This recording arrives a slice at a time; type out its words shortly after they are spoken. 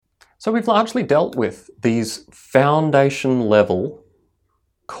So we've largely dealt with these foundation level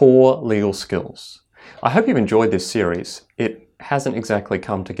core legal skills. I hope you've enjoyed this series. It hasn't exactly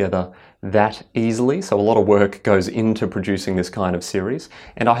come together that easily, so a lot of work goes into producing this kind of series,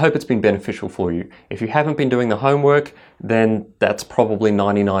 and I hope it's been beneficial for you. If you haven't been doing the homework, then that's probably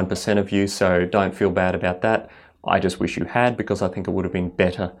 99% of you, so don't feel bad about that. I just wish you had, because I think it would have been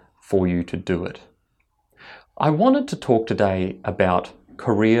better for you to do it. I wanted to talk today about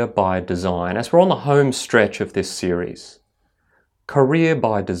career by design, as we're on the home stretch of this series. Career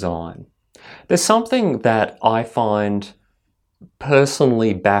by design. There's something that I find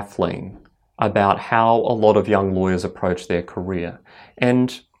personally baffling about how a lot of young lawyers approach their career.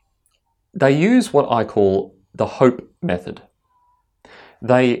 And they use what I call the hope method.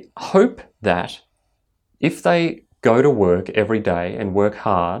 They hope that if they go to work every day and work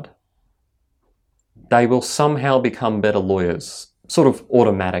hard, they will somehow become better lawyers, sort of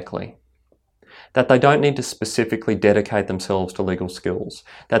automatically. That they don't need to specifically dedicate themselves to legal skills.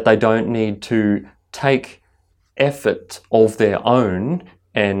 That they don't need to take effort of their own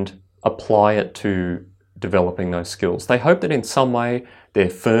and apply it to developing those skills. They hope that in some way their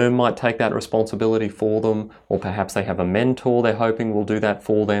firm might take that responsibility for them, or perhaps they have a mentor they're hoping will do that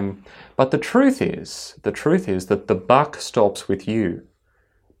for them. But the truth is that the buck stops with you.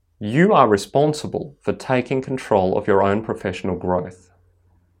 You are responsible for taking control of your own professional growth.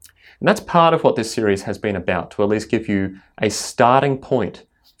 And that's part of what this series has been about, to at least give you a starting point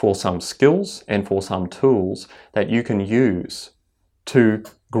for some skills and for some tools that you can use to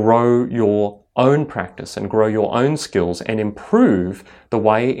grow your own practice and grow your own skills and improve the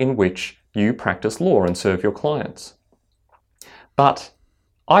way in which you practice law and serve your clients. But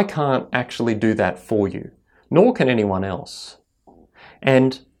I can't actually do that for you, nor can anyone else.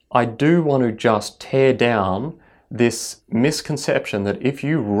 And I do want to just tear down this misconception that if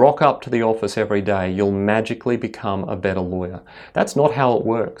you rock up to the office every day, you'll magically become a better lawyer. That's not how it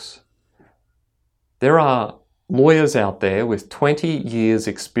works. There are lawyers out there with 20 years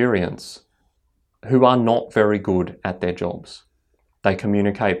experience who are not very good at their jobs. They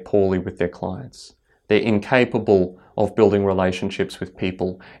communicate poorly with their clients. They're incapable of building relationships with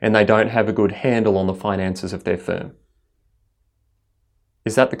people, and they don't have a good handle on the finances of their firm.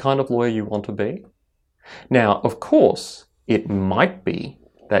 Is that the kind of lawyer you want to be? Now, of course, it might be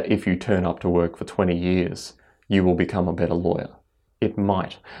that if you turn up to work for 20 years, you will become a better lawyer. It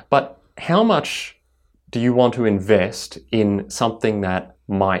might. But how much do you want to invest in something that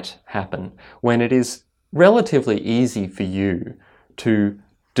might happen when it is relatively easy for you to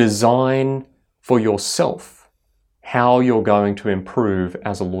design for yourself how you're going to improve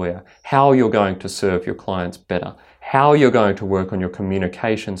as a lawyer, how you're going to serve your clients better, how you're going to work on your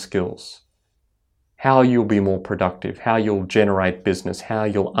communication skills, how you'll be more productive, how you'll generate business, how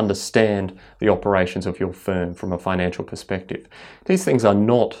you'll understand the operations of your firm from a financial perspective. These things are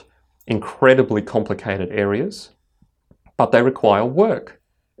not incredibly complicated areas, but they require work,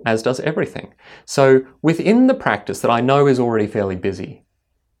 as does everything. So within the practice that I know is already fairly busy,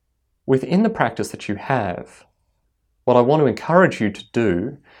 within the practice that you have, what I want to encourage you to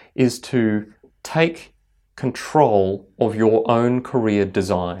do is to take control of your own career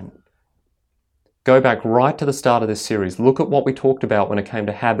design. Go back right to the start of this series. Look at what we talked about when it came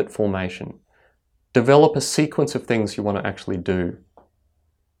to habit formation. Develop a sequence of things you want to actually do.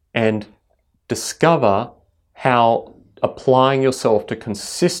 And discover how applying yourself to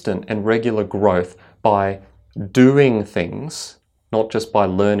consistent and regular growth by doing things, not just by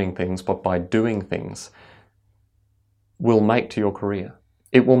learning things, but by doing things, will make to your career.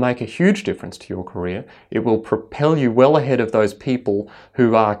 It will make a huge difference to your career. It will propel you well ahead of those people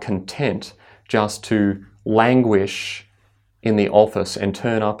who are content just to languish in the office and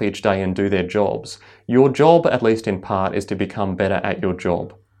turn up each day and do their jobs. Your job, at least in part, is to become better at your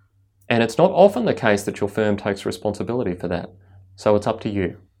job. And it's not often the case that your firm takes responsibility for that. So it's up to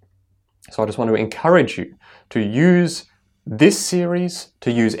you. So I just want to encourage you to use this series,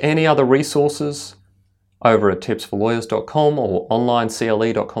 to use any other resources over at tipsforlawyers.com or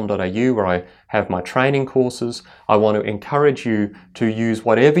onlinecle.com.au, where I have my training courses. I want to encourage you to use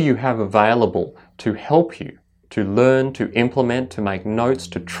whatever you have available to help you to learn, to implement, to make notes,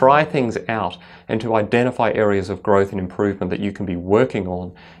 to try things out, and to identify areas of growth and improvement that you can be working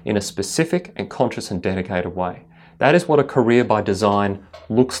on in a specific and conscious and dedicated way. That is what a career by design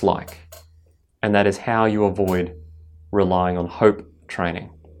looks like, and that is how you avoid relying on hope training.